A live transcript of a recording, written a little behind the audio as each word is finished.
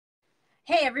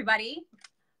Hey, everybody.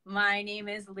 My name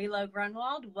is Lilo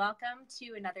Grunwald. Welcome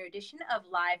to another edition of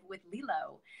Live with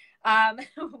Lilo.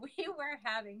 We were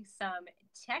having some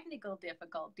technical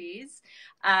difficulties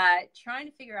trying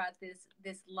to figure out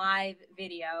this live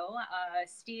video.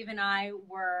 Steve and I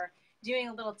were doing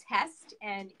a little test,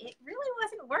 and it really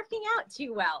wasn't working out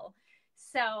too well.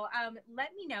 So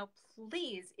let me know,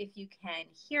 please, if you can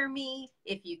hear me,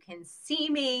 if you can see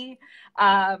me.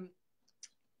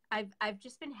 I've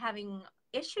just been having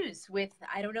issues with,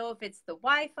 I don't know if it's the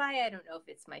Wi-Fi, I don't know if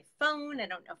it's my phone, I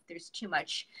don't know if there's too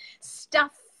much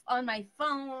stuff on my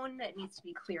phone that needs to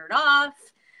be cleared off.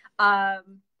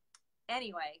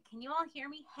 Anyway, can you all hear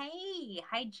me? Hey,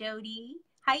 hi Jody,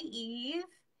 hi Eve,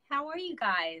 how are you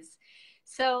guys?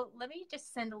 So let me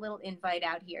just send a little invite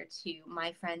out here to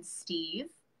my friend Steve.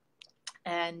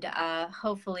 And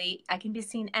hopefully I can be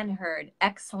seen and heard.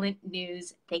 Excellent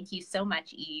news. Thank you so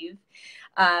much, Eve.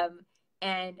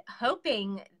 And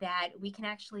hoping that we can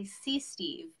actually see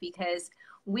Steve, because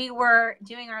we were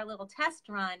doing our little test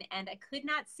run and I could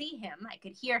not see him. I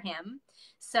could hear him.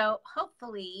 So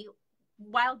hopefully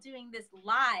while doing this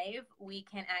live, we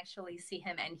can actually see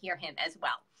him and hear him as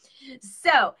well.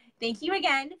 So thank you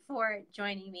again for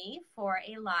joining me for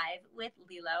a live with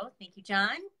Lilo. Thank you,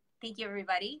 John. Thank you,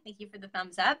 everybody. Thank you for the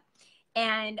thumbs up.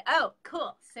 And, oh,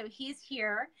 cool. So he's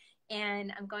here,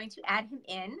 and I'm going to add him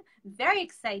in. Very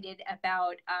excited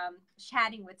about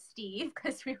chatting with Steve,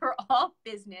 because we were all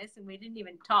business, and we didn't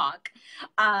even talk.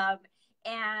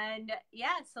 And,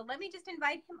 yeah, so let me just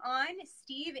invite him on.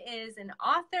 Steve is an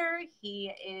author.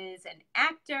 He is an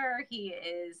actor. He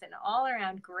is an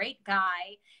all-around great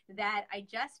guy that I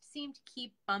just seem to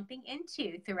keep bumping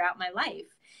into throughout my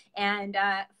life. And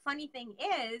funny thing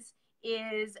is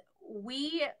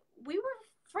we were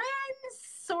friends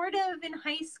sort of in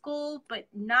high school, but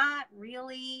not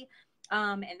really.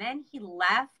 And then he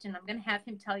left, and I'm going to have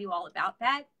him tell you all about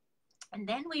that. And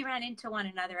then we ran into one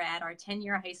another at our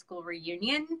 10-year high school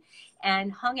reunion and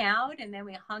hung out. And then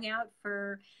we hung out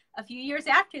for a few years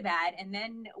after that. And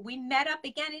then we met up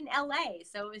again in LA.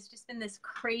 So it's just been this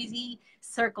crazy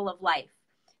circle of life.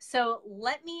 So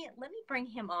let me bring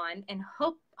him on and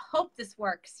hope this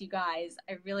works, you guys.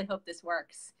 I really hope this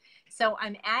works. So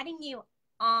I'm adding you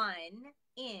on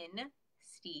in,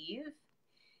 Steve.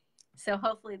 So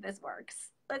hopefully this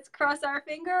works. Let's cross our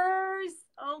fingers.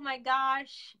 Oh my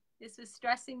gosh, this was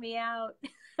stressing me out.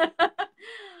 So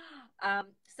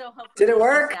hopefully did it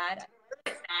work?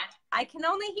 I can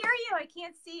only hear you. I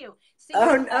can't see you. So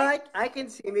oh no, I can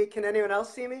see me. Can anyone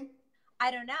else see me?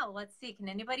 I don't know. Let's see. Can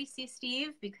anybody see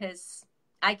Steve? Because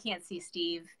I can't see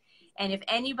Steve. And if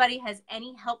anybody has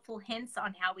any helpful hints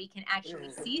on how we can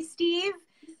actually see Steve,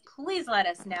 please let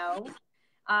us know.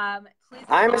 Please.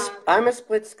 I'm a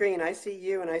split screen. I see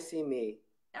you and I see me.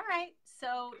 All right.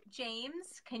 So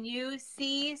James, can you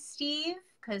see Steve?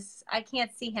 Because I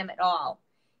can't see him at all.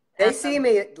 They see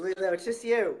me, Lilo. It's just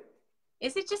you.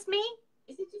 Is it just me?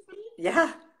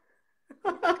 Yeah.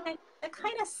 That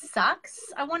kind of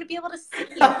sucks. I want to be able to see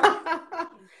you.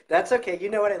 That's okay. You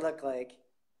know what I look like.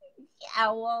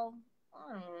 Yeah, well,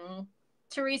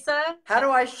 Teresa? How do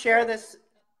I share this?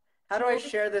 How do I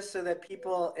share this so that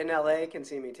people in LA can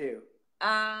see me too?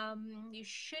 You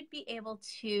should be able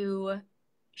to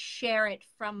share it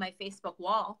from my Facebook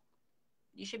wall.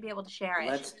 You should be able to share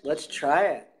it. Let's try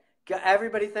it.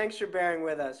 Everybody, thanks for bearing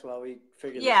with us while we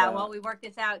figure this out. Yeah, while we work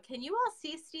this out. Can you all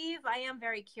see Steve? I am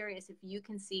very curious if you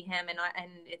can see him, and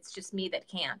it's just me that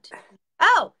can't.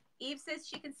 Oh, Eve says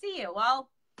she can see you. Well,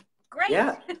 great.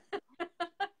 Yeah.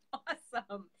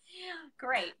 Awesome.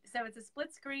 Great. So it's a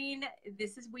split screen.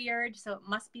 This is weird, so it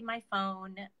must be my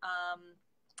phone.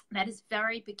 That is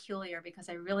very peculiar because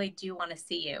I really do want to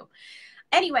see you.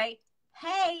 Anyway,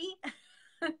 hey.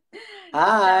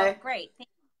 Hi. So, great.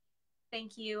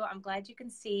 Thank you. I'm glad you can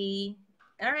see.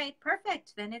 All right,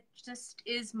 perfect. Then it just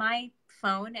is my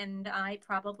phone, and I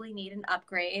probably need an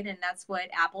upgrade, and that's what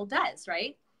Apple does,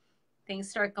 right? Things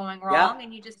start going wrong,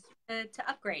 and you just to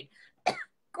upgrade.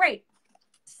 Great.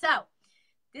 So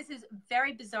this is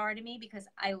very bizarre to me because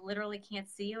I literally can't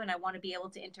see you, and I want to be able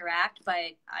to interact.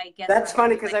 But I guess that's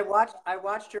funny because I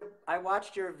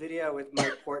watched your video with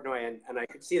Mike Portnoy, and I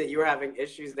could see that you were having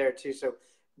issues there too. So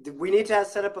we need to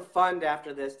set up a fund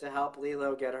after this to help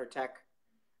Lilo get her tech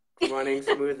running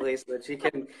smoothly so that she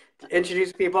can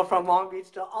introduce people from Long Beach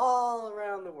to all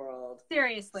around the world.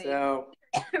 Seriously. So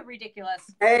ridiculous.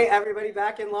 Hey, everybody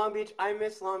back in Long Beach. I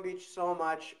miss Long Beach so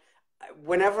much.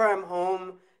 Whenever I'm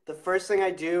home, the first thing I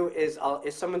do is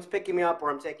if someone's picking me up or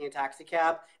I'm taking a taxi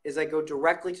cab, is I go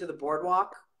directly to the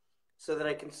boardwalk so that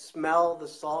I can smell the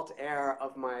salt air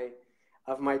of my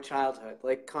of my childhood,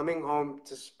 like coming home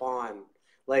to Spawn.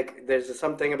 Like there's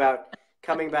something about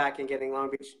coming back and getting Long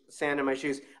Beach sand in my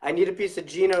shoes. I need a piece of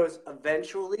Geno's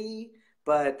eventually,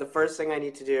 but the first thing I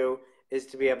need to do is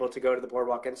to be able to go to the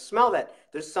boardwalk and smell that.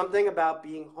 There's something about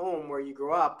being home where you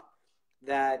grew up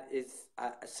that is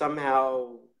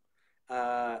somehow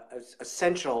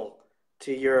essential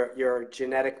to your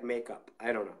genetic makeup.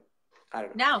 I don't know. I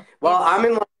don't know. No, Well, I'm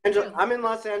in Los true. Angeles. I'm in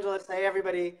Los Angeles. Hey,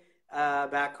 everybody,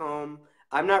 back home.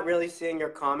 I'm not really seeing your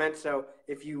comments, so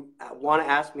if you want to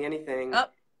ask me anything, Oh,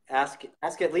 ask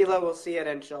it. Lilo will see it,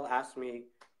 and she'll ask me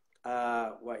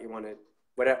what you wanted.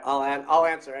 Whatever. I'll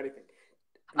answer anything.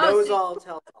 Knows all,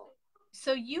 tells all.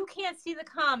 so you can't see the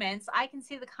comments. I can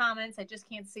see the comments. I just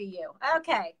can't see you.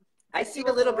 Okay. I see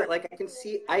a little bit. Like I can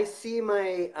see. I see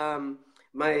my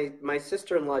my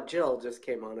sister-in-law Jill just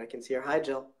came on. I can see her. Hi,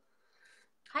 Jill.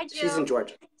 Hi, Jill. She's in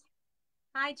Georgia.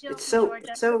 Hi, Jill. It's so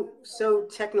Georgia. so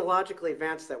technologically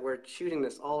advanced that we're shooting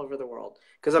this all over the world.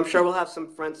 Because I'm sure we'll have some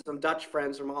friends, some Dutch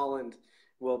friends from Holland,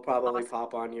 will probably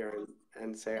pop on here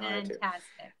and say hi too.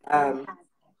 Fantastic.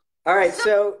 All right,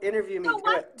 so interview me.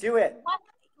 Do it.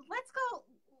 Let's go.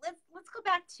 Let's go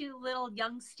back to little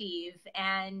young Steve,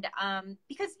 and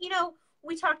because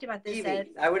we talked about this.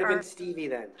 Stevie. I would have been Stevie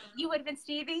then. You would have been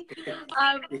Stevie.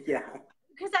 Yeah.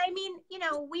 Because I mean,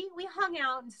 we hung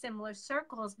out in similar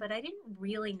circles, but I didn't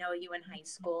really know you in high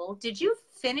school. Did you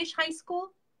finish high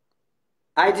school?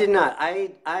 I did not.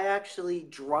 I actually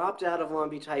dropped out of Long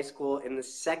Beach High School in the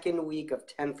second week of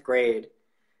 10th grade.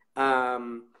 A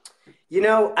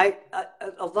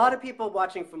lot of people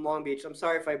watching from Long Beach, I'm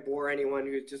sorry if I bore anyone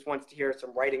who just wants to hear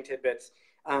some writing tidbits,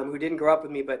 who didn't grow up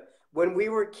with me, but when we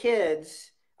were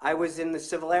kids, I was in the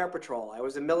Civil Air Patrol. I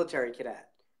was a military cadet.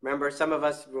 Remember, some of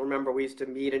us remember we used to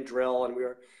meet and drill, and we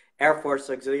were Air Force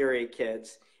auxiliary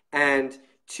kids. And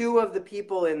two of the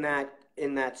people in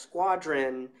that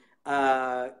squadron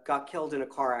got killed in a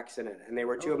car accident, and they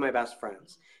were two of my best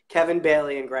friends, Kevin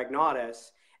Bailey and Greg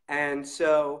Naudis. And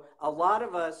so a lot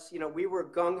of us, we were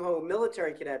gung-ho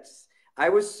military cadets. I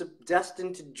was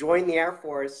destined to join the Air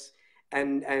Force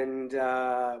and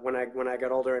when I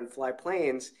got older and fly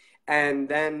planes. And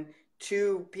then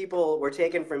two people were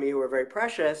taken from me who were very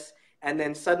precious. And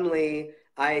then suddenly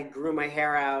I grew my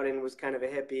hair out and was kind of a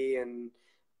hippie and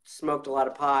smoked a lot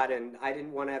of pot. And I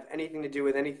didn't want to have anything to do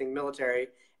with anything military.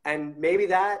 And maybe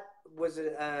that was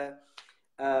an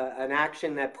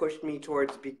action that pushed me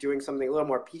towards doing something a little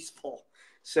more peaceful.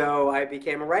 So I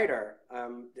became a writer.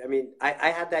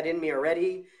 I had that in me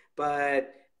already,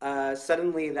 but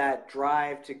suddenly that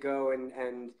drive to go and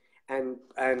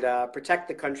protect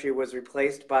the country was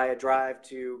replaced by a drive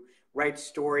to write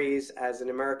stories as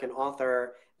an American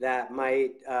author that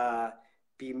might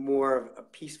be more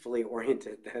peacefully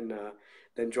oriented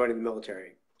than joining the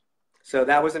military. So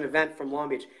that was an event from Long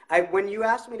Beach. When you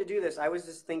asked me to do this, I was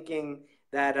just thinking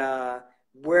that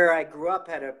where I grew up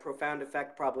had a profound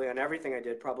effect probably on everything I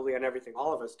did, probably on everything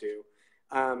all of us do.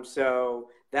 So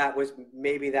that was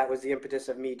the impetus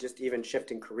of me just even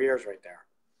shifting careers right there.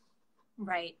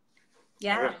 Right.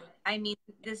 Yeah. I mean,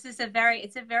 it's a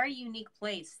very unique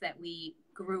place that we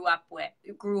grew up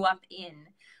in,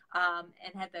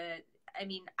 and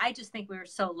I just think we were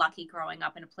so lucky growing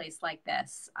up in a place like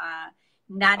this.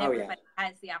 Not everybody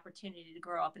has the opportunity to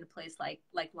grow up in a place like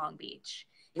Long Beach.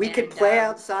 We could play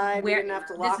outside. We didn't have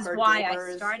to lock our doors. This is why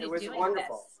I started doing this.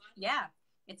 Yeah,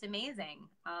 it's amazing.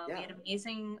 We had an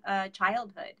amazing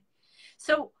childhood.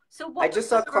 So what I just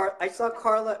saw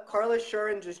Carla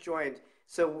Shurin just joined.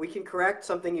 So we can correct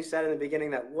something you said in the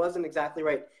beginning that wasn't exactly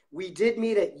right. We did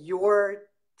meet at your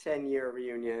 10-year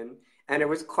reunion, and it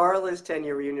was Carla's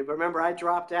 10-year reunion. But remember, I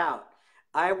dropped out.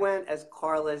 I went as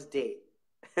Carla's date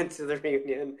into the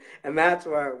reunion, and that's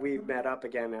where we met up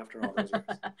again after all those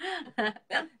years.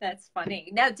 That's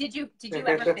funny. Now, did you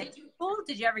ever finish school?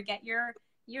 Did you ever get your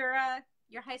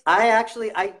high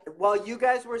school? While you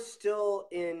guys were still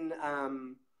in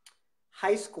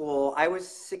high school, I was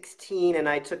 16 and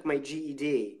I took my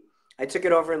GED. I took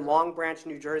it over in Long Branch,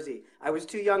 New Jersey. I was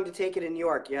too young to take it in New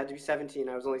York. You had to be 17.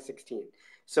 I was only 16.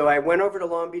 So I went over to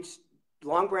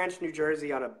Long Branch, New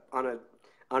Jersey on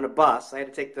a bus. I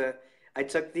took the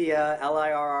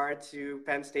LIRR to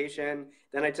Penn Station.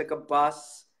 Then I took a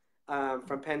bus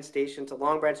from Penn Station to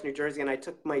Long Branch, New Jersey, and I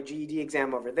took my GED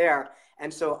exam over there.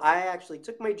 And so I actually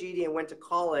took my GED and went to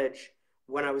college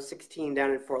when I was 16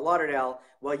 down in Fort Lauderdale,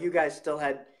 while you guys still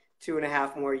had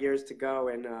 2.5 more years to go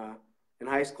in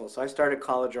high school. So I started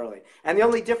college early. And the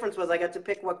only difference was I got to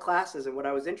pick what classes and what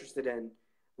I was interested in,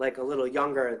 like a little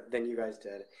younger than you guys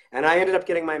did. And I ended up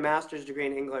getting my master's degree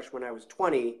in English when I was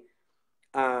 20.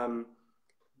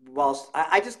 whilst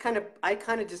I kind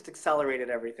of just accelerated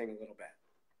everything a little bit.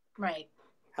 Right.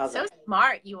 How's So that?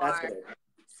 smart you That's are. good.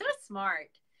 So smart.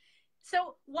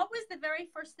 So what was the very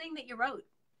first thing that you wrote?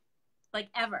 Like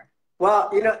ever?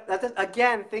 Well,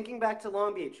 again, thinking back to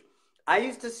Long Beach, I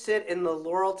used to sit in the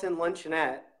Laurelton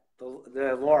luncheonette,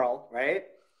 the Laurel, right?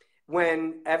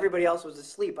 When everybody else was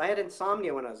asleep. I had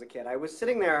insomnia when I was a kid. I was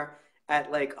sitting there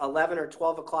at like 11 or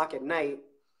 12 o'clock at night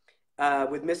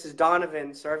with Mrs.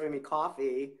 Donovan serving me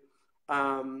coffee,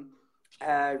 um,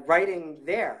 writing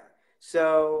there.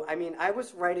 So, I mean, I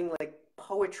was writing like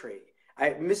poetry.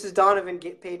 Mrs. Donovan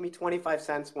paid me 25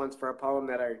 cents once for a poem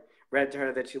that I read to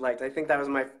her that she liked. I think that was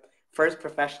my first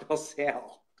professional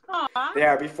sale Aw,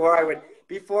 there before I would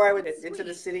into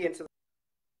the sweet. city, into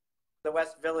the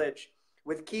West Village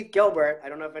with Keith Gilbert. I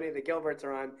don't know if any of the Gilberts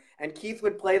are on. And Keith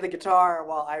would play the guitar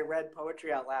while I read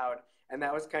poetry out loud. And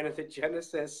that was kind of the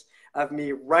genesis of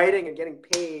me writing and getting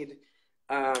paid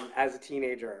as a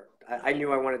teenager. I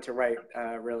knew I wanted to write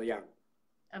really young.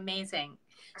 Amazing.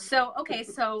 So, okay,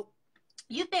 so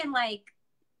you've been like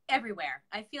everywhere.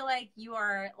 I feel like you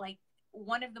are like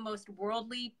one of the most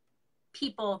worldly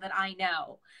people that I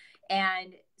know.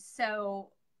 And so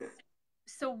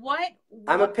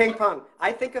I'm a what ping pong.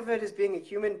 I think of it as being a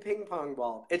human ping pong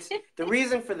ball. It's the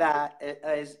reason for that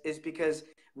is because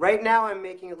right now I'm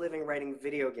making a living writing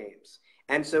video games,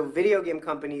 and so video game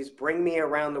companies bring me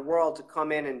around the world to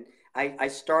come in, and I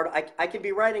can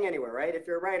be writing anywhere, right? If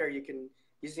you're a writer, you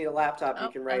just need a laptop, you Oh,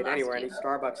 can I write lost anywhere, you. any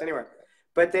Starbucks, anywhere.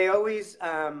 But they always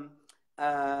want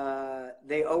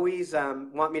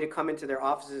me to come into their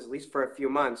offices at least for a few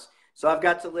months. So I've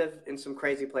got to live in some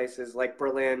crazy places like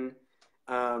Berlin.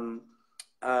 Um,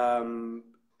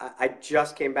 I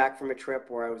just came back from a trip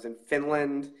where I was in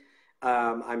Finland.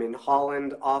 I'm in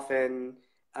Holland often.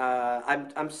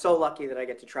 I'm so lucky that I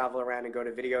get to travel around and go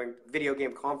to video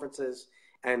game conferences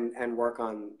and work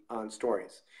on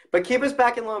stories. But keep us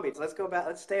back in Long Beach. Let's go back.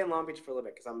 Let's stay in Long Beach for a little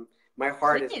bit because my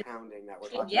heart is Please. pounding that we're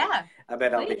talking Yeah,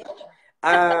 about please.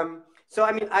 LB. So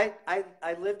I mean,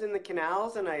 I lived in the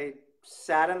canals and I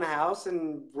sat in the house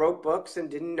and wrote books and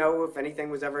didn't know if anything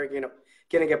was ever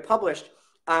gonna get published.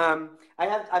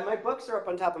 My books are up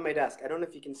on top of my desk. I don't know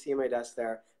if you can see my desk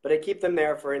there, but I keep them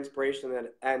there for inspiration.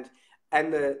 And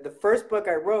the first book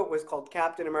I wrote was called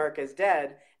Captain America is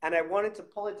Dead, and I wanted to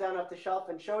pull it down off the shelf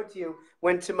and show it to you.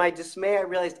 When to my dismay, I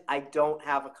realized I don't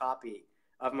have a copy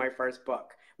of my first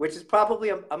book, which is probably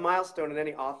a milestone in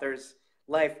any author's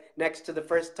life. Next to the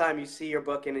first time you see your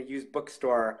book in a used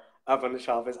bookstore up on the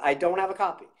shelf, is I don't have a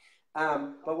copy.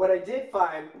 But what I did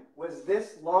find was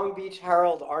this Long Beach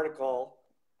Herald article.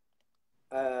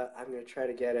 I'm going to try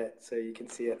to get it so you can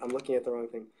see it. I'm looking at the wrong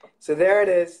thing. So there it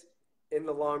is in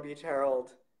the Long Beach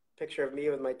Herald, picture of me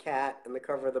with my cat and the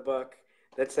cover of the book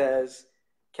that says,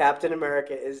 Captain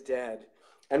America is dead.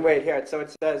 And wait, here, so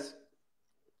it says,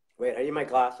 wait, I need my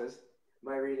glasses,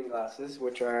 my reading glasses,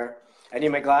 I need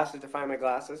my glasses to find my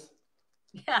glasses.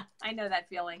 Yeah, I know that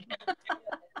feeling.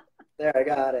 There, I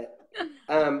got it.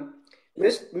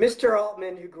 Mr.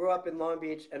 Altman, who grew up in Long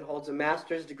Beach and holds a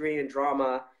master's degree in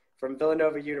drama from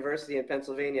Villanova University in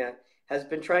Pennsylvania, has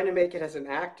been trying to make it as an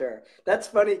actor. That's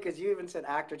funny because you even said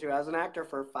actor too. I was an actor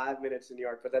for 5 minutes in New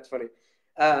York, but that's funny.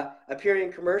 Appearing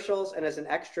in commercials and as an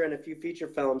extra in a few feature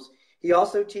films. He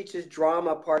also teaches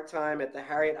drama part-time at the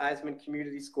Harriet Eisman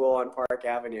Community School on Park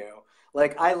Avenue.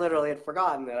 Like, I literally had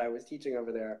forgotten that I was teaching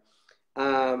over there.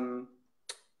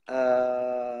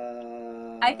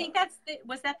 I think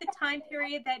was that the time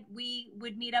period that we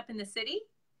would meet up in the city?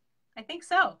 I think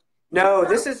so. No,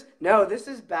 this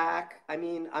is back. I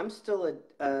mean, I'm still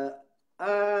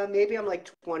maybe I'm like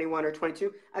 21 or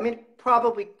 22. I mean,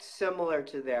 probably similar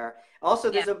to there.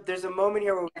 Also, Yeah. there's a moment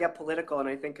here where we get political, and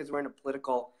I think because we're in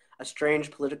a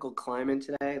strange political climate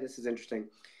today, this is interesting.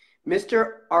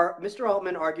 Mr.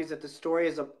 Altman argues that the story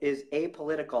is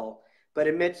apolitical, but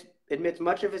admits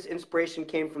much of his inspiration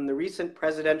came from the recent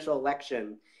presidential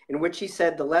election, in which he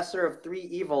said the lesser of three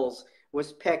evils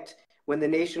was picked when the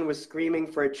nation was screaming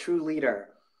for a true leader.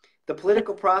 The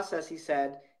political process, he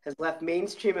said, has left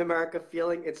mainstream America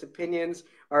feeling its opinions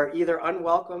are either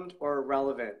unwelcomed or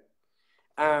irrelevant.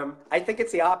 I think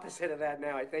it's the opposite of that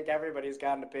now. I think everybody's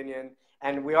got an opinion,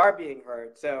 and we are being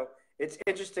heard. So it's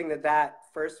interesting that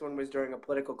first one was during a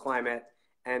political climate,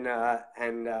 and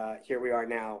here we are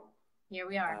now. Here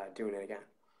we are. Doing it again.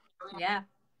 Yeah.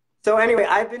 So anyway,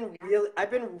 I've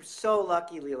been so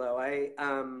lucky, Lilo. I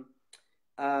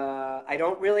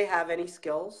don't really have any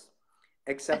skills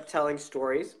except telling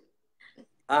stories.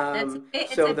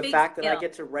 So the fact that I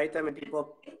get to write them and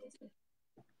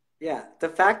the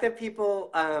fact that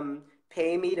people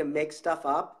pay me to make stuff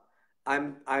up,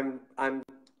 I'm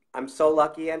I'm so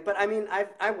lucky, but I mean,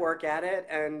 I work at it,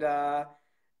 and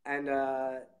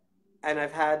and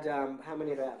I've had how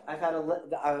many have I have?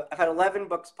 I've had 11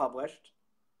 books published,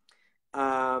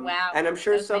 Wow, and I'm that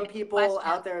sure was my some next people question.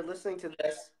 out there listening to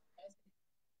this,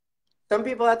 some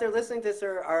people out there listening to this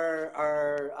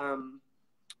are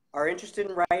interested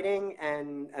in writing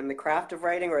and the craft of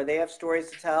writing, or they have stories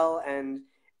to tell, and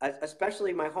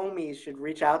especially my homies should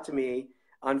reach out to me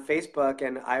on Facebook,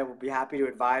 and I will be happy to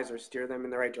advise or steer them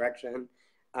in the right direction,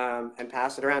 and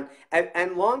pass it around.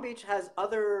 And Long Beach has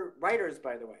other writers,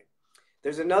 by the way.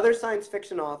 There's another science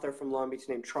fiction author from Long Beach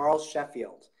named Charles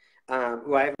Sheffield,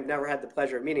 who I have never had the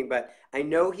pleasure of meeting, but I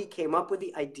know he came up with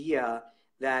the idea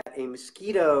that a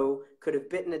mosquito could have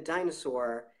bitten a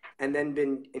dinosaur and then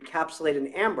been encapsulated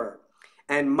in amber.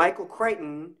 And Michael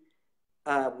Crichton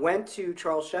went to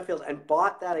Charles Sheffield and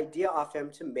bought that idea off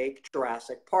him to make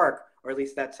Jurassic Park, or at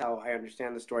least that's how I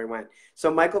understand the story went.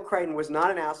 So Michael Crichton was not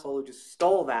an asshole who just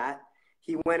stole that.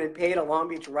 He went and paid a Long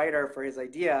Beach writer for his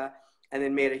idea and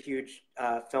then made a huge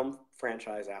film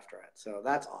franchise after it. So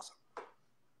that's awesome.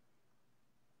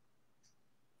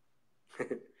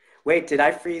 Wait, did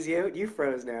I freeze you? You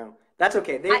froze now. That's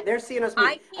okay. They're seeing us move.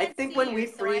 I I can't think see when you, we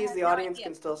so I freeze, have the no audience idea.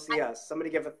 can still see us.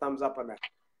 Somebody give a thumbs up on that.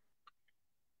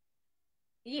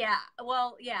 Yeah,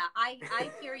 well, yeah, I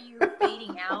hear you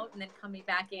fading out and then coming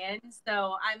back in.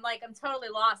 So I'm totally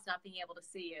lost not being able to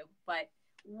see you. But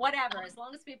whatever, as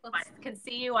long as people can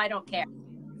see you, I don't care.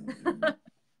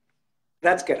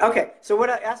 That's good. Okay, so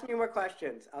ask me more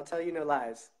questions. I'll tell you no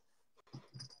lies.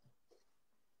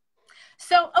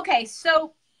 So, okay,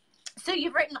 so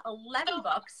you've written 11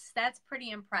 books. That's pretty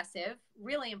impressive,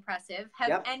 really impressive. Have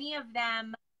Yep. any of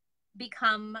them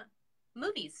become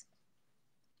movies?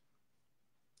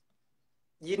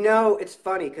 You know, it's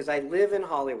funny because I live in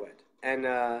Hollywood, and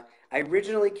I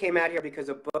originally came out here because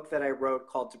a book that I wrote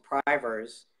called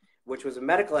Deprivers, which was a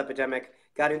medical epidemic,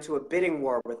 got into a bidding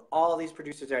war with all these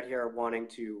producers out here wanting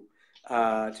to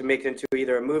make it into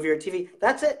either a movie or TV.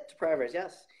 That's it, Deprivers,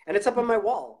 yes, and it's up on my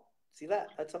wall. See that?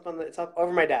 That's up it's up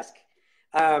over my desk.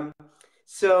 Um,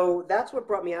 so that's what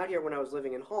brought me out here when I was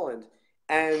living in Holland,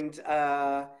 and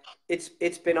it's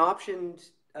been optioned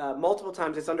multiple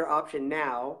times. It's under option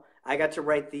now. I got to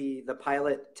write the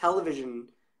pilot television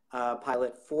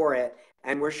pilot for it,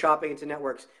 and we're shopping into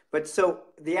networks. But so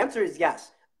the answer is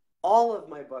yes. All of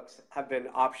my books have been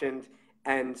optioned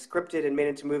and scripted and made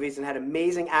into movies and had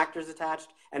amazing actors attached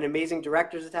and amazing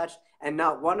directors attached, and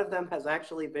not one of them has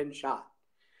actually been shot.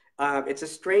 It's a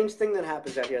strange thing that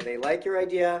happens out here. They like your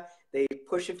idea, they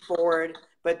push it forward,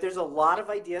 but there's a lot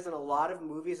of ideas and a lot of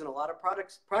movies and a lot of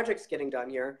projects getting done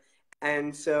here.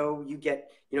 And so you get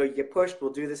pushed.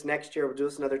 We'll do this next year. We'll do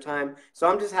this another time. So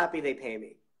I'm just happy they pay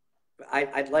me.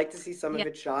 I'd like to see some of Yeah.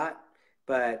 it shot,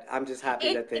 but I'm just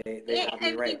happy that they have me I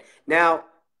mean, right. Now,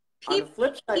 on the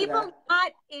flip side of people that,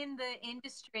 not in the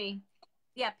industry,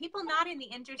 yeah, people not in the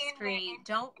industry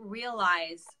don't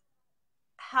realize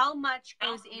how much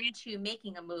goes into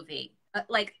making a movie.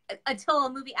 Until a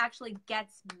movie actually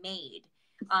gets made,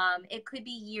 it could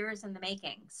be years in the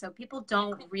making. So people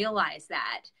don't realize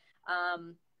that.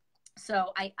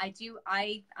 So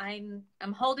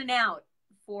I'm holding out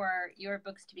for your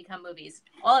books to become movies,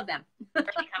 all of them.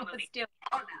 Let's do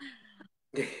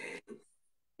it.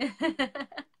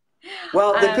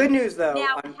 well, the good news though,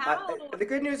 Now, the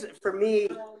good news for me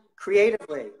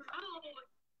creatively.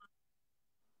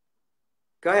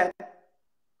 Go ahead.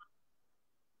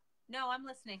 No, I'm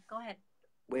listening. Go ahead.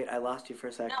 Wait, I lost you for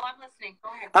a second. No, I'm listening. Go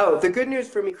ahead. Oh, the good news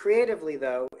for me creatively,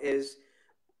 though, is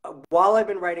while I've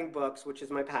been writing books, which is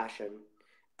my passion,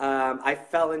 I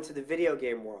fell into the video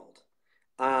game world.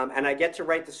 And I get to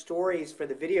write the stories for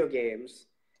the video games.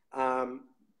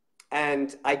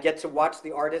 And I get to watch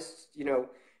the artists,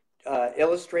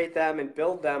 illustrate them and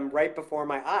build them right before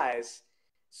my eyes.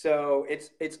 So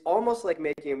it's almost like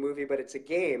making a movie, but it's a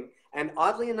game. And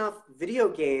oddly enough, video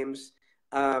games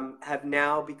have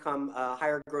now become a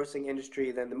higher grossing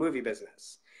industry than the movie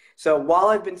business. So while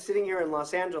I've been sitting here in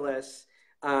Los Angeles,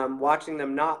 watching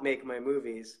them not make my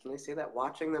movies, can I say that?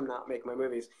 Watching them not make my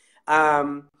movies,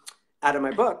 out of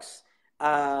my books,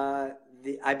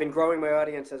 I've been growing my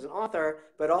audience as an author,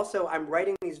 but also I'm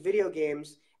writing these video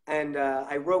games, and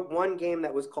I wrote one game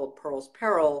that was called Pearl's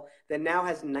Peril that now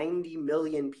has 90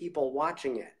 million people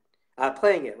watching it,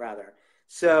 playing it rather.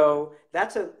 So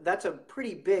that's a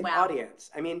pretty big audience.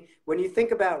 I mean, when you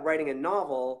think about writing a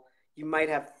novel, you might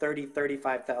have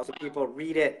 35,000 people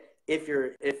read it if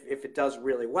it does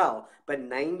really well. But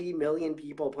 90 million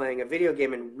people playing a video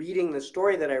game and reading the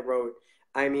story that I wrote,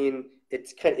 I mean,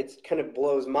 it's kind of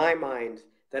blows my mind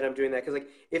that I'm doing that. Because like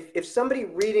if somebody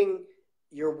reading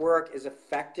your work is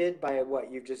affected by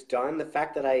what you've just done, the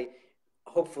fact that I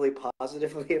hopefully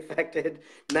positively affected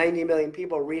 90 million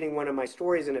people reading one of my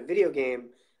stories in a video game,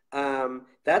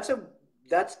 that's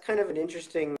kind of an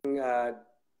interesting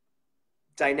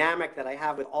dynamic that I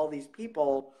have with all these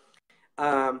people.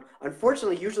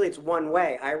 Unfortunately, usually it's one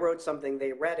way. I wrote something,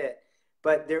 they read it,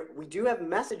 but we do have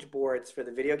message boards for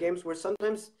the video games where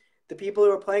sometimes the people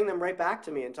who are playing them write back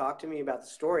to me and talk to me about the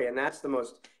story, and that's the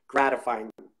most gratifying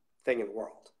thing in the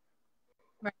world.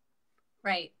 Right.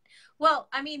 Right. Well,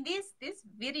 I mean, these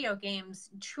video games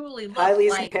truly look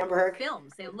like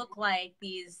films. They look like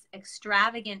these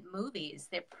extravagant movies.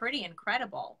 They're pretty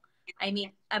incredible. I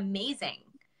mean, amazing.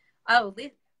 Oh,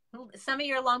 some of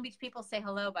your Long Beach people say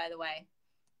hello, by the way.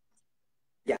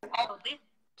 Yeah.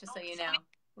 Just so you know.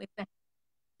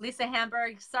 Lisa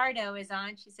Hamburg Sardo is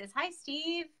on. She says, "Hi,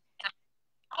 Steve."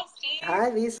 Hi, Steve. Hi,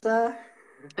 Lisa.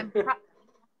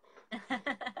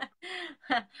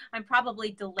 I'm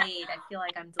probably delayed. I feel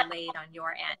like I'm delayed on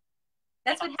your end.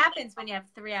 That's what happens when you have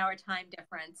 3-hour time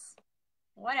difference.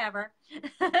 Whatever.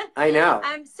 I know.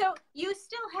 So you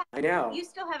still have. I know. You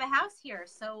still have a house here.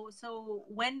 So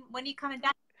when are you coming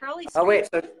back to Curly Street? Oh wait.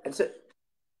 So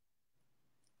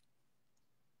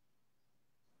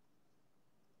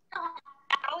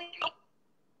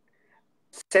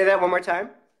say that one more time.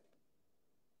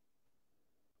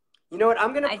 You know what?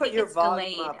 I'm going to put your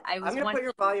volume up. I'm going to put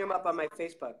your volume up on my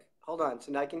Facebook. Hold on,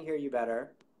 so now I can hear you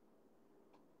better.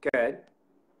 Good.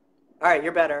 All right,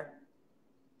 you're better.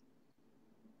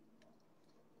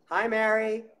 Hi,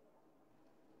 Mary.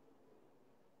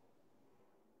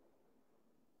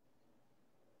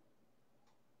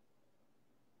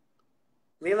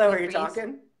 Lilo, are you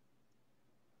talking?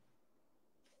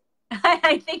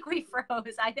 I think we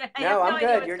froze. No, I'm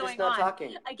good. You're just not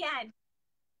talking. Again.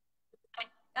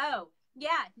 Oh, yeah.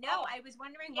 No, I was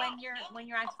wondering when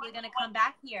you're actually going to come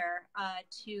back here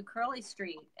to Curly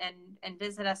Street and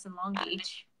visit us in Long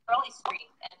Beach. Curly Street.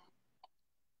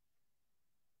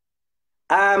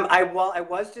 I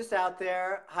was just out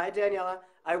there. Hi, Daniela.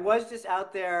 I was just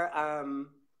out there.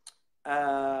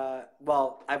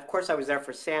 Well, of course, I was there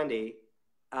for Sandy,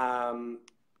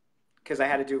 because I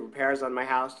had to do repairs on my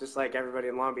house, just like everybody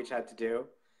in Long Beach had to do.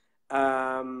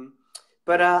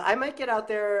 But I might get out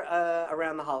there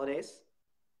around the holidays.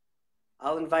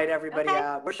 I'll invite everybody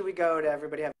out. Where should we go to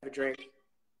everybody have a drink?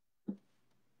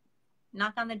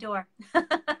 Knock on the door.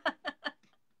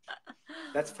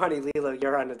 That's funny, Lilo.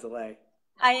 You're on a delay.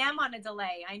 I am on a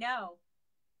delay. I know.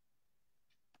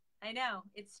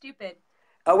 It's stupid.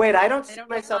 Oh, wait. I don't see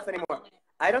myself anymore.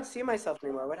 I don't see myself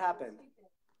anymore. What happened?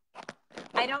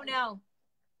 I don't know.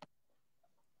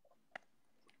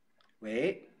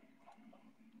 Wait.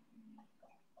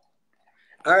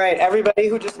 All right, everybody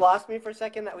who just lost me for a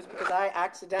second, that was because I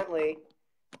accidentally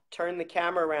turned the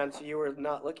camera around so you were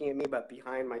not looking at me, but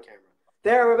behind my camera.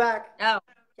 There, we're back. Oh,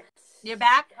 yes. You're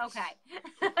back? Okay.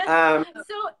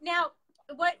 So now,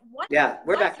 what? Yeah,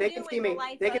 we're back. They can see me.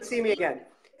 They can see me again.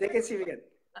 They can see me again.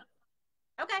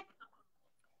 Okay.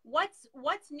 What's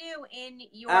new in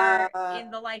your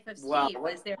in the life of Steve? Well,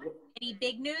 was there any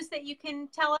big news that you can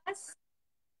tell us?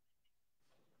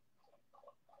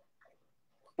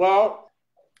 Well,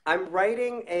 I'm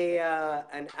writing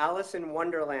an Alice in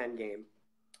Wonderland game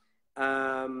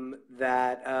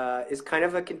that is kind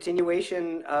of a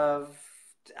continuation of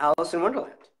Alice in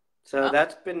Wonderland. So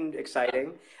that's been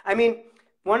exciting. I mean,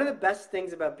 one of the best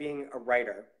things about being a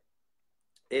writer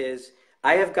is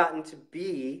I have gotten to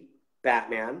be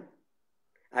Batman.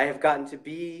 I have gotten to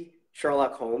be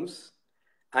Sherlock Holmes.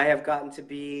 I have gotten to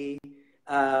be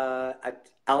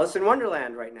Alice in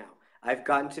Wonderland right now. I've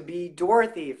gotten to be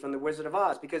Dorothy from The Wizard of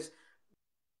Oz, because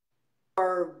you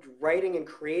are writing and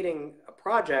creating a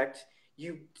project,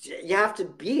 you have to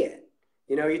be it.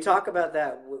 You know, you talk about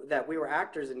that we were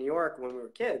actors in New York when we were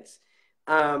kids.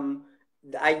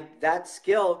 That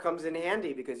skill comes in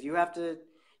handy because you have to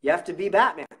be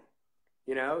Batman.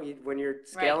 You know, when you're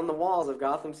scaling the walls of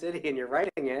Gotham City and you're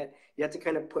writing it, you have to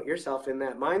kind of put yourself in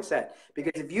that mindset.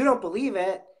 Because if you don't believe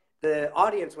it, the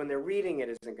audience, when they're reading it,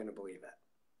 isn't going to believe it.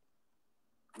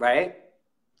 Right?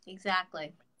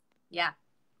 Exactly. Yeah.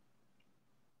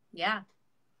 Yeah.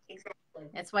 Exactly.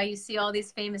 That's why you see all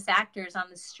these famous actors on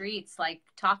the streets, like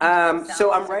talking to themselves.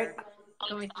 So I'm going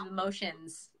through the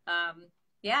motions.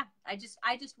 Yeah. I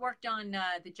just worked on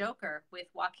The Joker with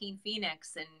Joaquin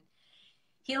Phoenix, and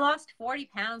he lost 40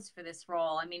 pounds for this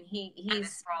role. I mean,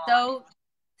 he's so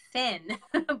thin,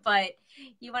 but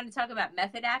you want to talk about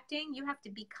method acting? You have to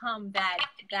become that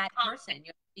person. You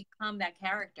have to become that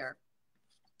character.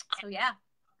 So yeah.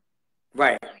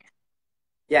 Right.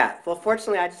 Yeah. Well,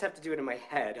 fortunately, I just have to do it in my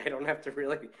head. I don't have to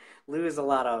really lose a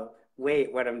lot of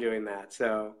weight when I'm doing that.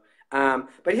 So,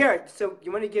 but here, so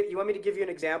you want me to give you an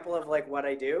example of like what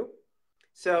I do?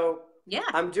 So Yeah.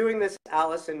 I'm doing this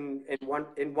Alice in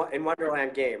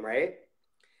Wonderland game, right?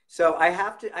 So I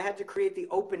had to create the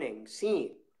opening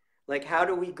scene. Like, how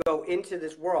do we go into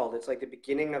this world? It's like the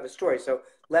beginning of the story. So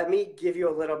let me give you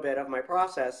a little bit of my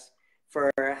process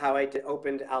for how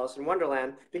opened Alice in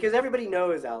Wonderland, because everybody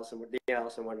knows the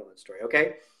Alice in Wonderland story.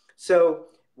 Okay, so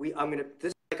this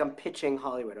is like I'm pitching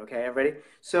Hollywood. Okay, everybody.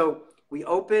 So we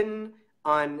open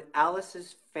on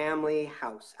Alice's family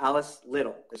house. Alice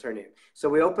Little is her name. So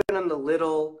we open on the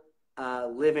Little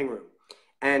living room,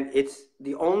 and it's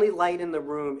the only light in the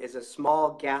room is a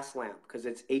small gas lamp because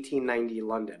it's 1890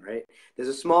 London, right? There's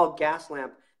a small gas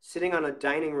lamp sitting on a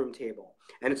dining room table,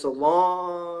 and it's a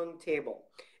long table.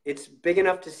 It's big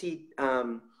enough to seat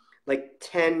like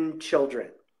 10 children.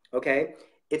 Okay,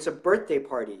 it's a birthday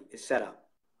party is set up,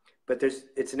 but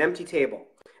it's an empty table.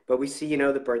 But we see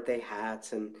the birthday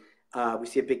hats, and we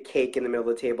see a big cake in the middle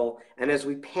of the table. And as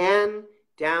we pan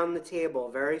down the table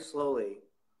very slowly,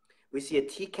 we see a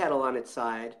tea kettle on its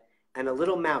side, and a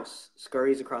little mouse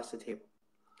scurries across the table.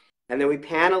 And then we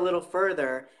pan a little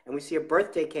further, and we see a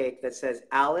birthday cake that says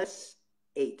Alice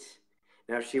 8.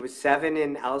 Now, she was 7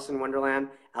 in Alice in Wonderland.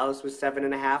 Alice was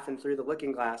 7.5 and Through the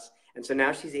Looking Glass. And so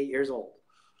now she's 8 years old.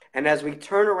 And as we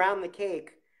turn around the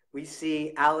cake, we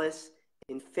see Alice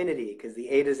infinity, because the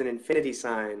 8 is an infinity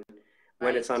sign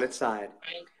when it's on its side.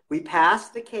 Right. We pass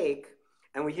the cake,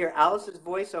 and we hear Alice's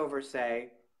voiceover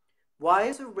say, "Why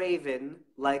is a raven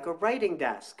like a writing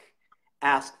desk?"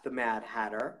 asked the Mad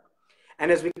Hatter.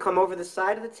 And as we come over the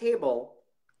side of the table,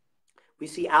 we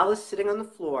see Alice sitting on the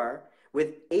floor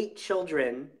with 8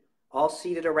 children all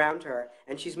seated around her,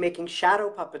 and she's making shadow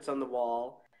puppets on the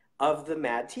wall of the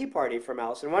Mad Tea Party from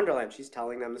Alice in Wonderland. She's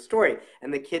telling them the story,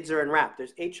 and the kids are enwrapped.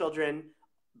 There's 8 children,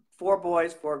 4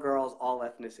 boys, 4 girls, all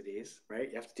ethnicities, right?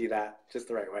 You have to do that just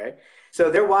the right way. So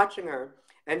they're watching her,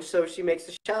 and so she makes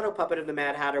a shadow puppet of the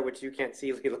Mad Hatter, which you can't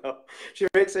see, Lilo. She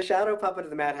makes a shadow puppet of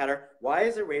the Mad Hatter. "Why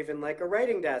is a raven like a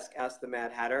writing desk?" asked the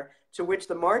Mad Hatter, to which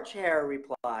the March Hare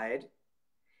replied,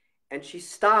 and she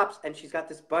stops, and she's got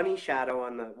this bunny shadow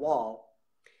on the wall,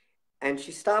 and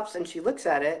she stops and she looks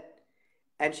at it,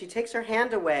 and she takes her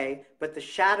hand away, but the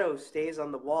shadow stays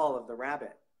on the wall of the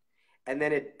rabbit. And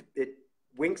then it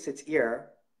winks its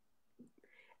ear,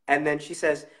 and then she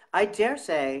says, "I dare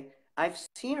say I've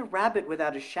seen a rabbit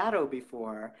without a shadow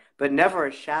before, but never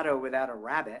a shadow without a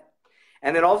rabbit."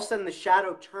 And then all of a sudden the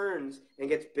shadow turns and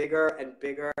gets bigger and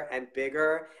bigger and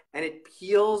bigger, and it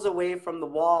peels away from the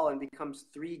wall and becomes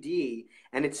 3D,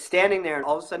 and it's standing there, and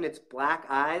all of a sudden its black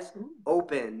eyes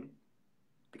open,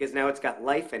 because now it's got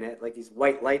life in it, like these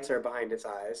white lights are behind its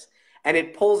eyes, and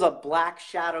it pulls a black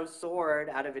shadow sword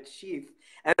out of its sheath,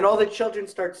 and all the children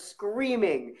start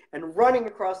screaming and running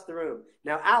across the room.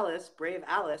 Now Alice, brave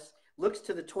Alice, looks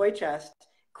to the toy chest,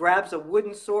 grabs a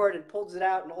wooden sword and pulls it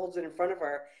out and holds it in front of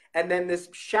her, and then this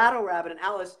shadow rabbit and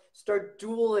Alice start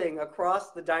dueling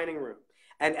across the dining room.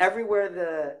 And everywhere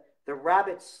the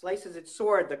rabbit slices its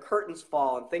sword, the curtains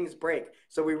fall and things break.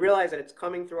 So we realize that it's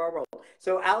coming through our world.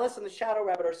 So Alice and the shadow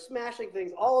rabbit are smashing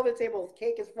things all over the table.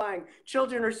 Cake is flying.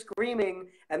 Children are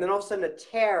screaming. And then all of a sudden a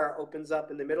tear opens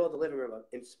up in the middle of the living room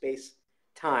in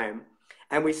space-time.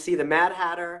 And we see the Mad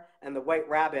Hatter and the White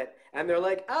Rabbit. And they're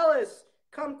like, "Alice,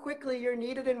 come quickly. You're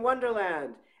needed in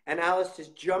Wonderland." And Alice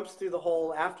just jumps through the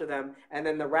hole after them. And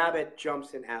then the rabbit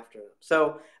jumps in after them.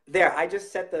 So there, I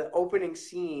just set the opening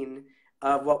scene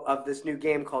of this new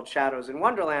game called Shadows in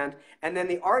Wonderland, and then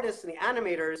the artists and the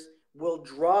animators will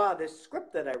draw this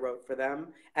script that I wrote for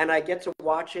them, and I get to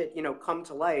watch it, come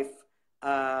to life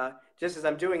just as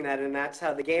I'm doing that, and that's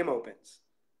how the game opens.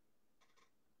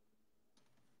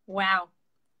 Wow,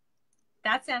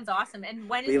 that sounds awesome. And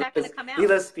when is that going to come out?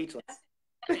 Lila's speechless.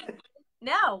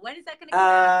 No, when is that going to come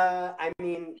out? I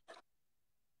mean,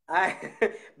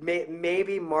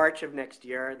 maybe March of next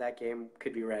year. That game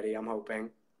could be ready. I'm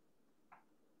hoping.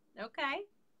 Okay.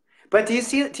 But do you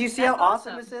see how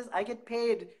awesome this is? I get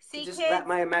paid to just let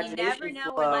my imagination flow. You never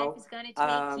know where life is going to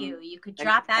take you. You could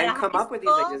drop out of high come up with these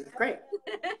ideas. It's great.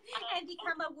 And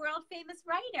become a world famous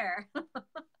writer.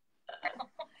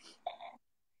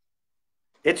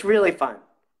 It's really fun.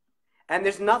 And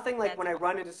there's nothing like when I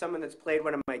run into someone that's played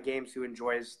one of my games who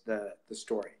enjoys the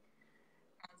story.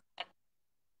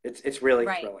 It's really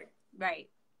thrilling. Right.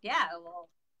 Yeah. Well,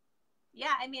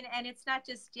 yeah, I mean, and it's not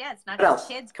just kids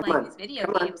playing these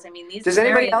video games. I mean, these Does are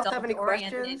anybody very else have any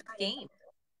questions? Games.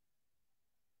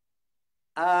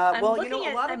 Well,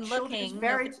 a lot of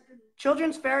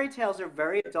children's fairy tales are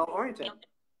very adult oriented.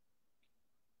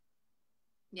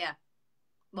 Yeah.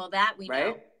 Well, that we know.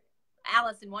 right?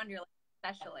 Alice in Wonderland,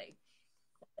 especially.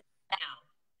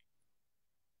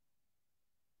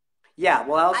 Yeah,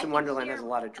 well, Alice I in can Wonderland has hear a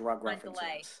lot of drug on delay.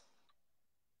 references.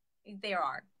 There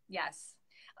are, yes.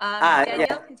 Yeah,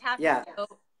 Danielle yeah.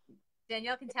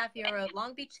 Cantafio wrote,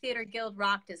 Long Beach Theater Guild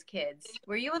rocked as kids.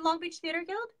 Were you in Long Beach Theater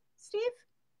Guild, Steve?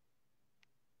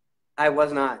 I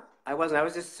was not. I wasn't. I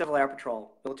was just Civil Air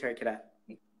Patrol, military cadet.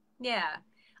 Yeah.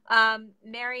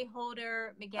 Mary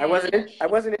Holder I McGann. wasn't. I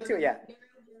wasn't into it yet.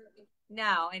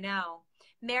 No, I know.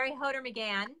 Mary Holder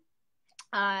McGann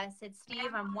said,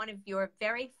 Steve, I'm one of your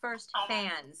very first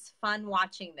fans. Fun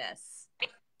watching this.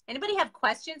 Anybody have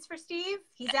questions for Steve?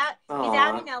 He's out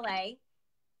Aw. in LA.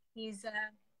 He's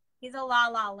a La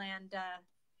La Land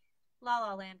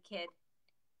kid.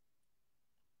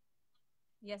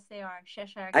 Yes, they are.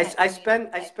 Cheshire Cat. I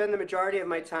spend the majority of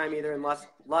my time either in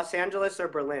Los Angeles or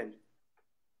Berlin.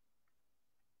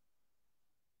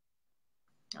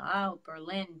 Oh,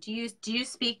 Berlin. Do you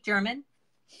speak German?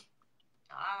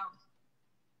 Oh.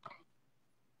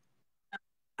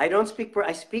 I don't speak.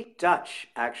 I speak Dutch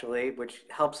actually, which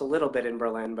helps a little bit in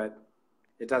Berlin, but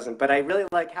it doesn't. But I really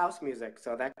like house music,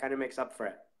 so that kind of makes up for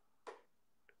it.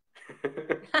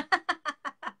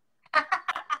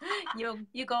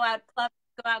 You go out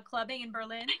clubbing in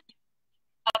Berlin?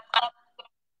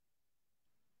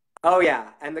 Oh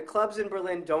yeah, and the clubs in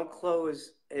Berlin don't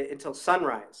close until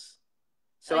sunrise.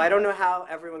 So I don't know how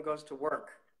everyone goes to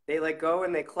work. They like go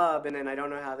and they club, and then I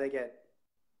don't know how they get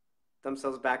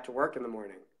themselves back to work in the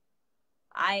morning.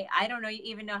 I don't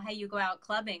even know how you go out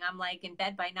clubbing. I'm like in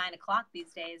bed by 9 o'clock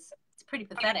these days. It's pretty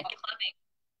pathetic.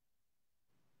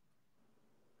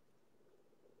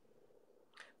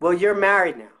 Well, you're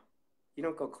married now. You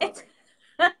don't go clubbing.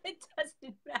 It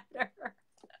doesn't matter.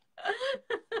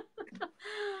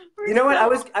 You know what?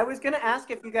 I was gonna ask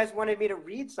if you guys wanted me to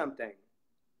read something.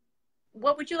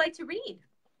 What would you like to read?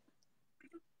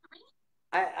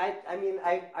 I mean,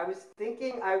 I was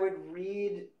thinking I would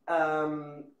read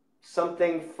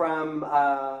something from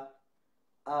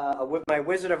with my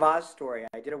Wizard of Oz story.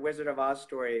 I did a Wizard of Oz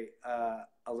story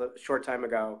short time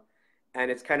ago, and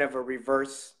it's kind of a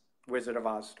reverse Wizard of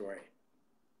Oz story.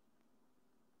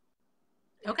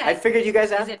 Okay. I figured you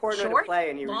guys asked Portnoy to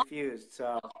play and he refused,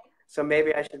 so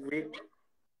maybe I should read.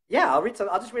 Yeah, I'll read some.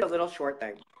 I'll just read a little short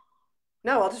thing.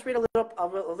 No, I'll just read a little. I'll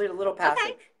read a little passage.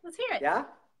 Okay, let's hear it. Yeah.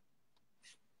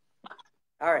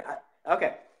 All right.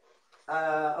 Okay.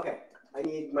 Okay. I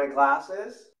need my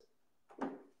glasses,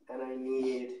 and I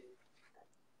need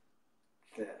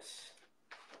this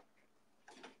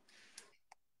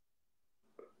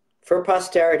for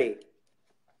posterity.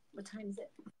 What time is it?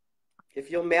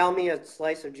 If you'll mail me a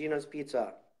slice of Gino's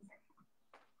pizza.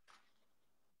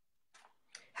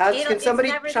 Can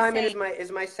somebody chime in? Is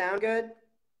my sound good?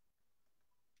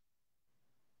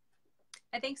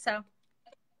 I think so.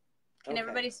 Can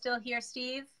everybody still hear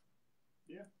Steve?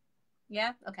 Yeah.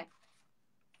 Yeah? Okay.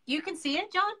 You can see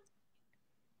it, John?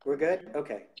 We're good?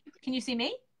 Okay. Can you see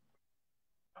me?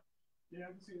 Yeah,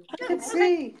 I can see it. I can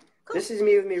see. Cool. This is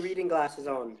me with my reading glasses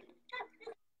on.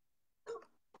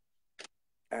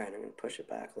 All right, I'm going to push it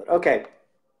back a little. Okay.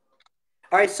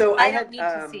 All right, so I had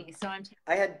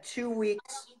 2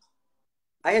 weeks.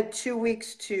 I had 2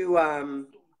 weeks to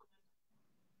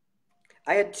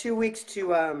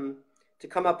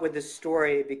come up with this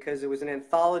story because it was an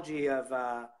anthology of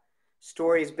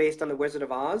stories based on the Wizard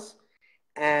of Oz,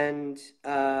 and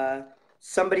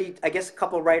somebody, I guess a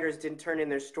couple writers didn't turn in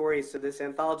their stories, so this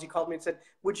anthology called me and said,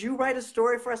 "Would you write a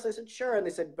story for us?" I said, "Sure," and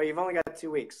they said, "But you've only got 2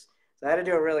 weeks," so I had to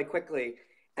do it really quickly.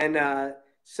 And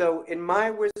so in my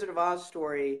Wizard of Oz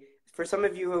story, for some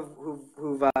of you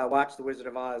who've watched The Wizard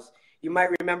of Oz, you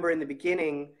might remember in the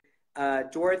beginning,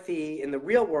 Dorothy in the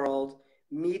real world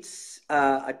meets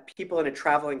people in a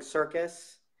traveling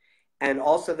circus, and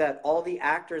also that all the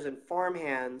actors and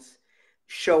farmhands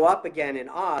show up again in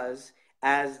Oz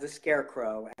as the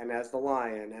Scarecrow and as the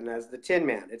Lion and as the Tin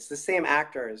Man. It's the same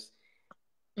actors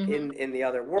in the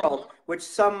other world, which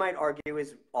some might argue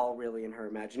is all really in her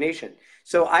imagination.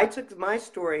 So I took my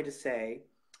story to say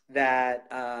that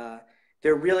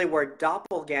there really were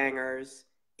doppelgangers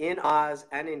in Oz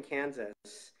and in Kansas,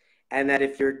 and that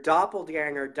if your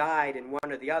doppelganger died in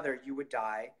one or the other, you would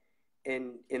die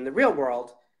in the real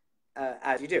world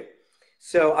as you do.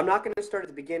 So I'm not going to start at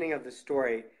the beginning of the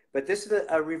story, but this is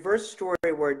a reverse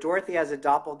story where Dorothy has a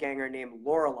doppelganger named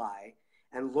Lorelei,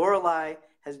 and Lorelei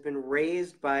has been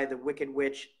raised by the Wicked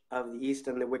Witch of the East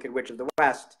and the Wicked Witch of the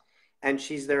West, and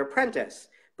she's their apprentice.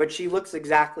 But she looks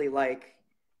exactly like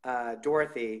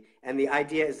Dorothy, and the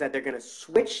idea is that they're going to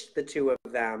switch the two of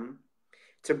them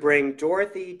to bring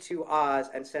Dorothy to Oz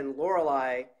and send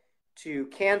Lorelai to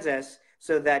Kansas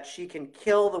so that she can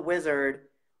kill the wizard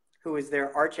who is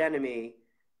their archenemy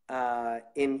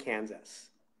in Kansas.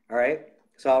 All right?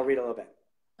 So I'll read a little bit.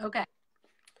 Okay.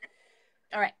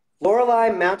 All right.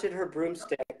 Lorelai mounted her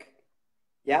broomstick.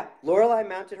 Yeah, Lorelai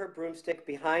mounted her broomstick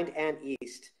behind Aunt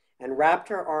East and wrapped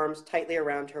her arms tightly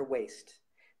around her waist.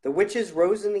 The witches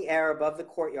rose in the air above the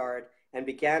courtyard and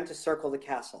began to circle the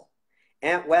castle.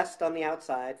 Aunt West on the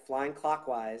outside, flying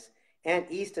clockwise, Aunt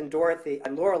East and Dorothy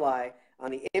and Lorelai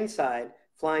on the inside,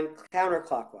 flying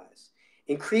counterclockwise,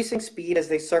 increasing speed as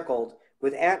they circled,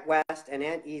 with Aunt West and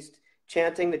Aunt East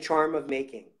chanting the charm of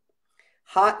making.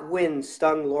 Hot wind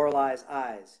stung Lorelai's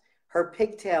eyes. Her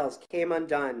pigtails came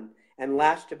undone and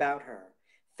lashed about her.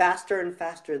 Faster and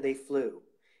faster they flew.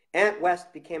 Aunt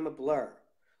West became a blur.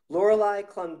 Lorelai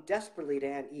clung desperately to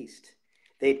Aunt East.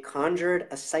 They'd conjured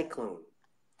a cyclone.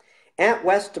 Aunt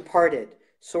West departed,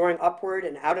 soaring upward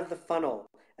and out of the funnel,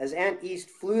 as Aunt East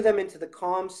flew them into the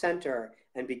calm center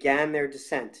and began their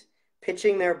descent,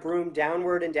 pitching their broom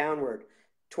downward and downward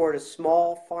toward a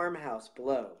small farmhouse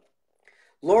below.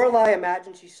 Lorelai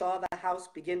imagined she saw the house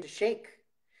begin to shake.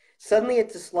 Suddenly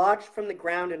it dislodged from the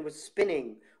ground and was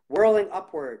spinning, whirling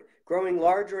upward, growing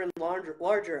larger and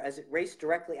larger as it raced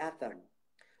directly at them.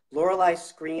 Lorelai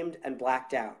screamed and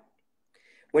blacked out.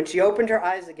 When she opened her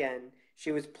eyes again,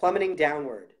 she was plummeting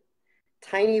downward.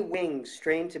 Tiny wings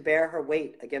strained to bear her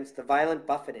weight against the violent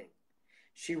buffeting.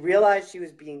 She realized she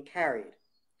was being carried.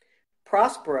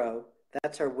 Prospero,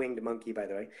 that's her winged monkey, by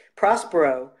the way,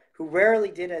 Prospero, who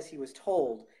rarely did as he was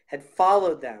told, had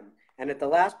followed them, and at the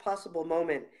last possible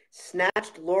moment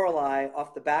snatched Lorelai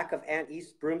off the back of Aunt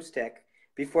East's broomstick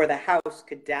before the house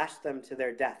could dash them to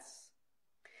their deaths.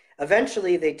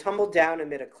 Eventually, they tumbled down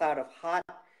amid a cloud of hot,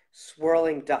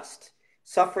 swirling dust,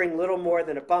 suffering little more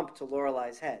than a bump to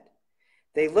Lorelai's head.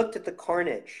 They looked at the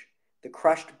carnage, the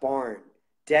crushed barn,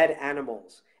 dead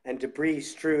animals, and debris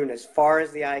strewn as far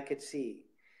as the eye could see.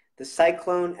 The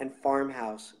cyclone and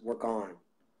farmhouse were gone.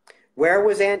 Where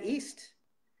was Aunt East?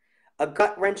 A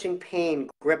gut-wrenching pain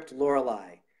gripped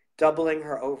Lorelai, doubling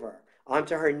her over,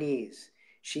 onto her knees.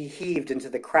 She heaved into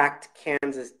the cracked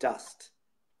Kansas dust.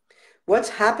 "What's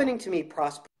happening to me,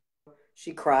 Prospero?"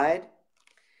 she cried.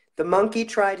 The monkey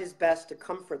tried his best to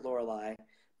comfort Lorelai,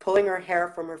 pulling her hair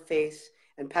from her face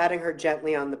and patting her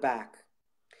gently on the back.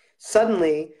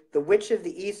 Suddenly, the Witch of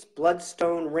the East's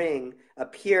bloodstone ring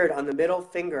appeared on the middle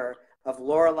finger of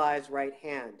Lorelai's right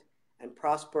hand, and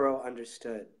Prospero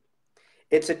understood.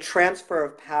 "It's a transfer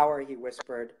of power," he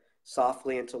whispered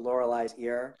softly into Lorelai's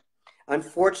ear.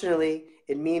 "Unfortunately,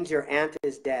 it means your aunt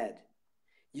is dead.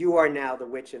 You are now the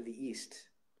Witch of the East."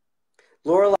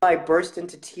 Lorelai burst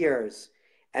into tears,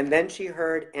 and then she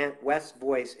heard Aunt West's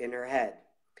voice in her head.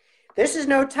 "This is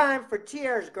no time for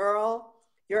tears, girl.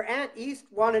 Your Aunt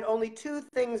East wanted only two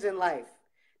things in life: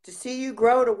 to see you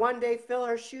grow to one day fill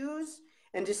her shoes,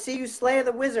 and to see you slay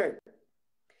the wizard.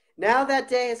 Now that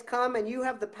day has come, and you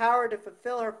have the power to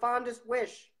fulfill her fondest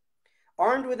wish.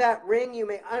 Armed with that ring, you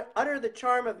may utter the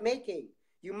charm of making.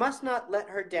 You must not let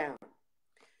her down."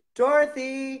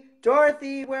 "Dorothy,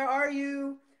 Dorothy, where are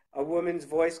you?" a woman's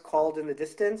voice called in the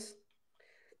distance.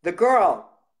 The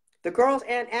girl's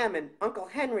Aunt Em and Uncle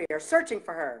Henry are searching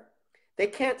for her. They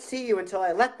can't see you until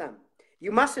I let them.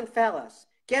 You mustn't fail us.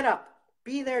 Get up.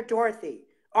 Be there, Dorothy.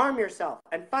 Arm yourself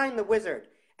and find the wizard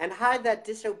and hide that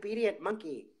disobedient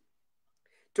monkey."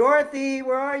 "Dorothy,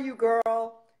 where are you,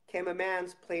 girl?" came a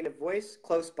man's plaintive voice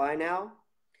close by now.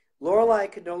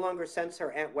 Lorelai could no longer sense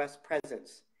her Aunt West's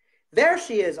presence. "There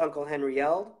she is," Uncle Henry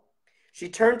yelled. She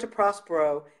turned to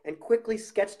Prospero and quickly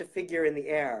sketched a figure in the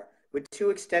air with two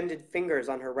extended fingers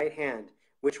on her right hand,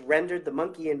 which rendered the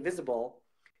monkey invisible,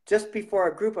 just before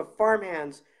a group of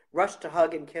farmhands rushed to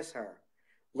hug and kiss her.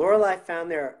 Lorelai found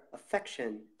their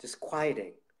affection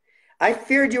disquieting. "I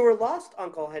feared you were lost,"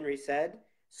 Uncle Henry said,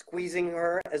 squeezing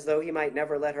her as though he might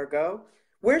never let her go.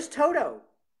 "Where's Toto?"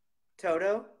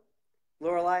 "Toto?"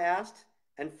 Lorelai asked,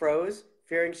 and froze,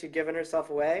 fearing she'd given herself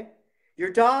away. "Your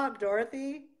dog,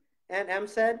 Dorothy," Aunt Em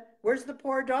said. "Where's the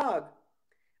poor dog?"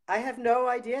 "I have no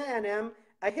idea, Aunt Em.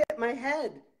 I hit my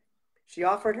head." She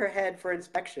offered her head for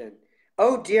inspection.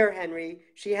 "Oh, dear, Henry,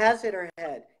 she has hit her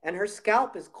head, and her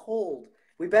scalp is cold.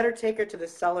 We better take her to the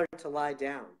cellar to lie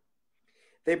down."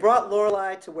 They brought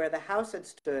Lorelai to where the house had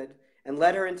stood and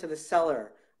led her into the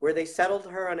cellar, where they settled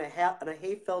her on a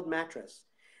hay-filled mattress.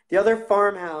 The other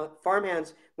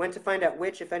farmhands went to find out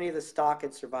which, if any, of the stock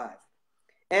had survived.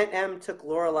 Aunt Em took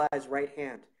Lorelai's right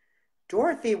hand.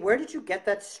 "Dorothy, where did you get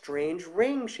that strange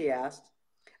ring?" she asked.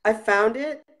 "I found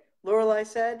it," Lorelai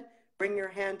said, bringing her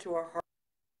hand to her heart,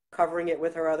 covering it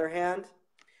with her other hand.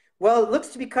 Well, it looks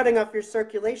to be cutting off your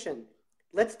circulation.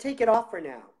 Let's take it off for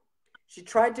now. She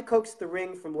tried to coax the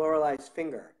ring from Lorelei's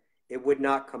finger. It would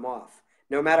not come off,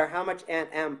 no matter how much Aunt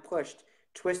Em pushed,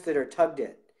 twisted, or tugged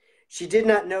it. She did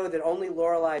not know that only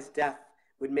Lorelei's death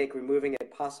would make removing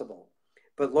it possible.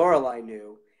 But Lorelei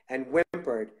knew, and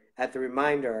whimpered at the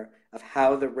reminder of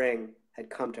how the ring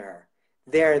had come to her.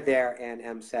 There, Aunt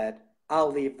Em said.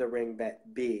 I'll leave the ring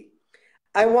be.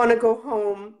 I want to go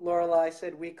home, Lorelei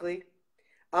said weakly.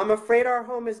 I'm afraid our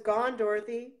home is gone,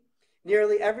 Dorothy.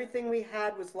 Nearly everything we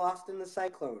had was lost in the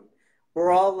cyclone.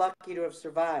 We're all lucky to have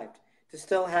survived, to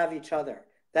still have each other.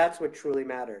 That's what truly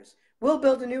matters. We'll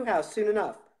build a new house soon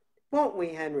enough. Won't we,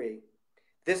 Henry?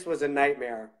 This was a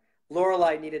nightmare.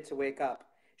 Lorelei needed to wake up.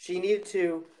 She needed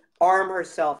to arm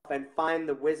herself and find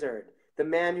the wizard, the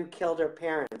man who killed her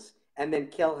parents, and then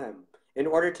kill him, in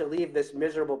order to leave this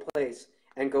miserable place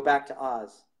and go back to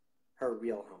Oz, her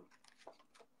real home.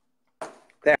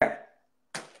 There.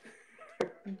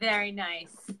 Very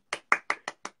nice.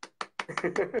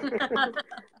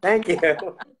 Thank you.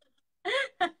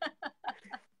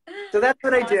 So that's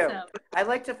what I do. Awesome. I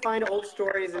like to find old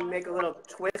stories and make a little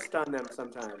twist on them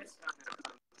sometimes.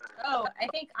 Oh, I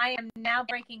think I am now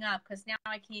breaking up because now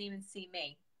I can't even see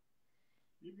me.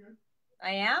 You good?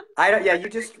 I am? I don't. Yeah, you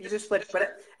just flipped,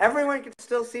 but everyone can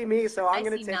still see me, so I'm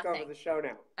going to take nothing. over the show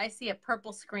now. I see a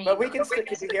purple screen. But we can still.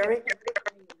 Can you hear me?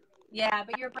 Yeah,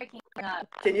 but you're breaking up.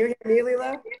 Can you hear me,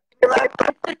 Lilo?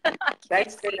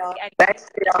 Thanks, y'all.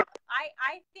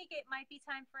 I think it might be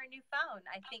time for a new phone.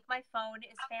 I think my phone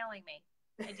is failing me.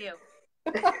 I do.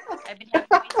 I've been having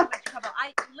way too much trouble.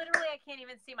 I can't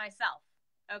even see myself.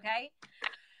 Okay.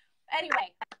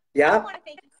 Anyway, Yeah. I want to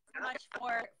thank you so much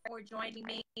for joining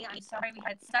me. I'm sorry we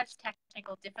had such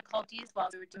technical difficulties while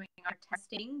we were doing our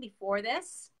testing before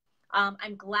this.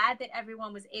 I'm glad that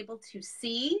everyone was able to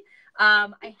see. I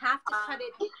have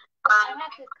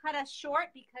to cut us short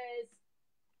because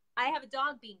I have a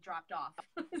dog being dropped off.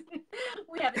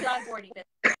 We have a dog boarding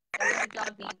business. We have a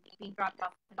dog being dropped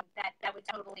off. That would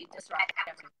totally disrupt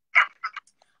everything.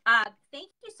 Thank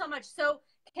you so much. So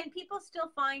can people still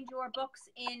find your books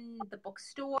in the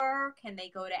bookstore? Can they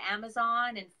go to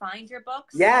Amazon and find your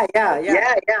books? Yeah.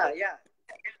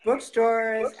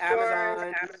 Bookstores,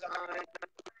 Amazon,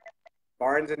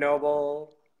 Barnes and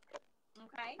Noble.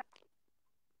 Okay.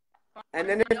 And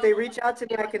then if they reach out to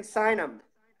me, I can sign them.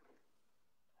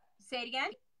 Say it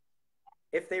again.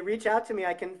 If they reach out to me,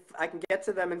 I can get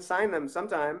to them and sign them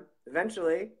sometime,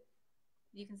 eventually.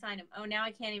 You can sign them. Oh, now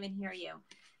I can't even hear you.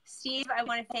 Steve, I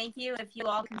want to thank you. If you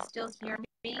all can still hear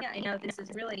me, I know this is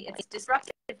it's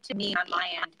disruptive to me on my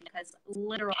end because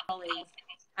literally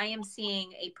I am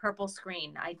seeing a purple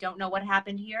screen. I don't know what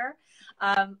happened here.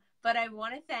 But I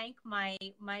want to thank my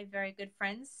very good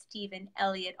friend, Stephen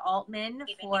Elliott Altman,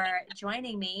 for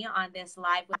joining me on this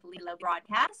Live with Lilo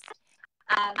broadcast.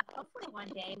 Hopefully one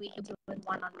day we can do it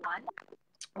one-on-one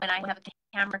when I have a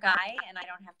camera guy and I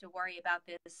don't have to worry about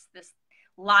this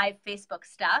live Facebook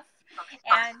stuff.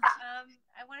 And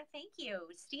I want to thank you.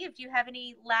 Steve, do you have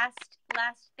any last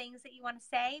things that you want to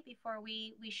say before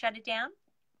we shut it down?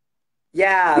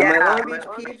 Yeah, my Long Beach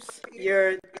peeps,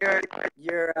 you're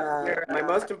my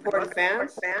most important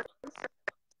fans.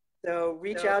 So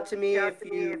reach out to me if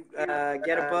you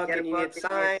get a book and you need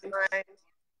signed.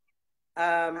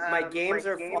 My games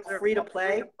are free to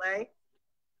play.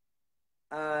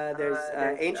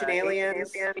 There's Ancient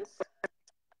Aliens,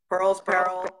 Pearl's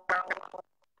Peril,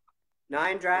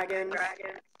 Nine Dragons.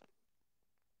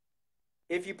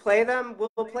 If you play them,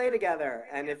 we'll play together.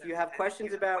 And if you have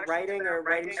questions about writing or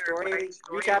writing stories,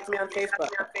 reach out to me on Facebook.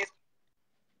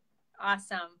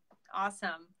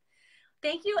 Awesome.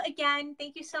 Thank you again.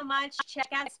 Thank you so much. Check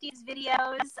out Steve's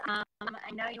videos. I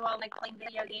know you all like playing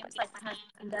video games like my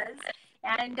husband does.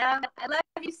 And I love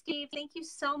you, Steve. Thank you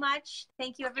so much.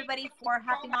 Thank you, everybody, for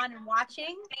hopping on and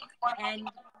watching and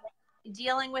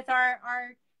dealing with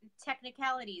our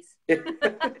technicalities.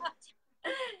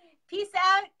 Peace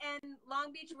out and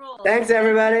Long Beach rules. Thanks,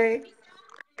 everybody.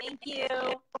 Thank you.